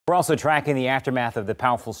We're also tracking the aftermath of the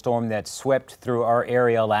powerful storm that swept through our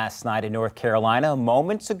area last night in North Carolina.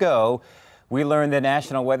 Moments ago, we learned the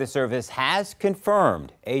National Weather Service has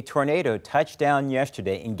confirmed a tornado touched down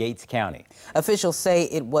yesterday in Gates County. Officials say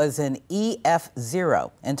it was an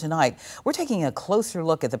EF0. And tonight, we're taking a closer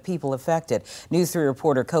look at the people affected. News 3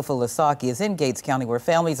 reporter Kofa Lasaki is in Gates County, where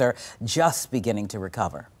families are just beginning to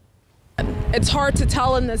recover. It's hard to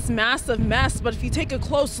tell in this massive mess, but if you take a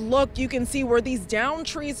close look, you can see where these downed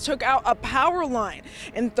trees took out a power line.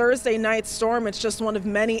 In Thursday night's storm, it's just one of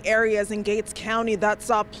many areas in Gates County that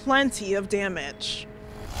saw plenty of damage.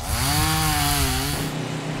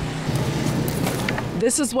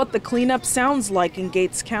 This is what the cleanup sounds like in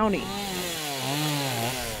Gates County.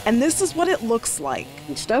 And this is what it looks like.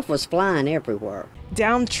 Stuff was flying everywhere.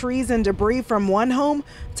 Downed trees and debris from one home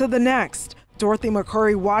to the next. Dorothy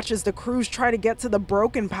McCurry watches the crews try to get to the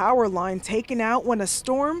broken power line taken out when a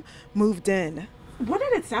storm moved in. What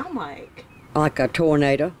did it sound like? Like a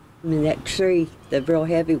tornado. I mean, that tree, the real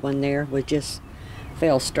heavy one there, was just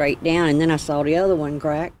fell straight down, and then I saw the other one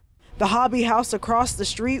crack. The hobby house across the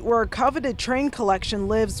street where a coveted train collection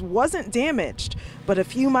lives wasn't damaged, but a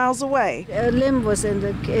few miles away. A limb was in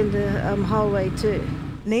the hallway too.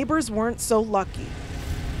 Neighbors weren't so lucky.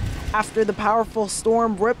 After the powerful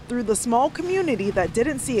storm ripped through the small community that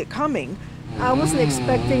didn't see it coming. I wasn't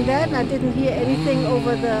expecting that, and I didn't hear anything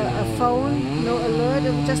over the phone, no alert,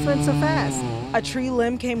 it just went so fast. A tree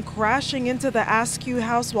limb came crashing into the Askew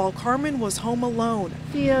house while Carmen was home alone.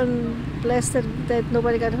 Feeling blessed that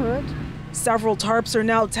nobody got hurt. Several tarps are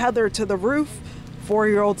now tethered to the roof.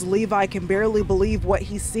 4-year-old Levi can barely believe what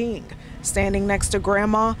he's seeing. Standing next to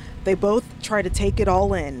Grandma, they both try to take it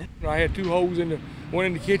all in. I had two holes one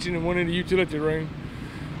in the kitchen and one in the utility room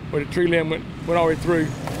where the tree limb went all the way through.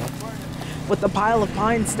 With the pile of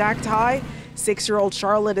pine stacked high, 6-year-old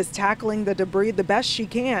Charlotte is tackling the debris the best she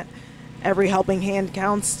can. Every helping hand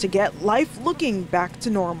counts to get life looking back to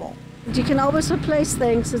normal. You can always replace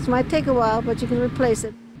things. It might take a while, but you can replace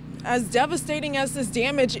it. As devastating as this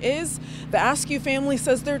damage is, the Askew family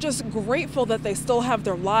says they're just grateful that they still have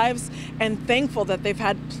their lives and thankful that they've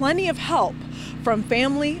had plenty of help from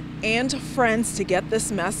family and friends to get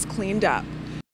this mess cleaned up.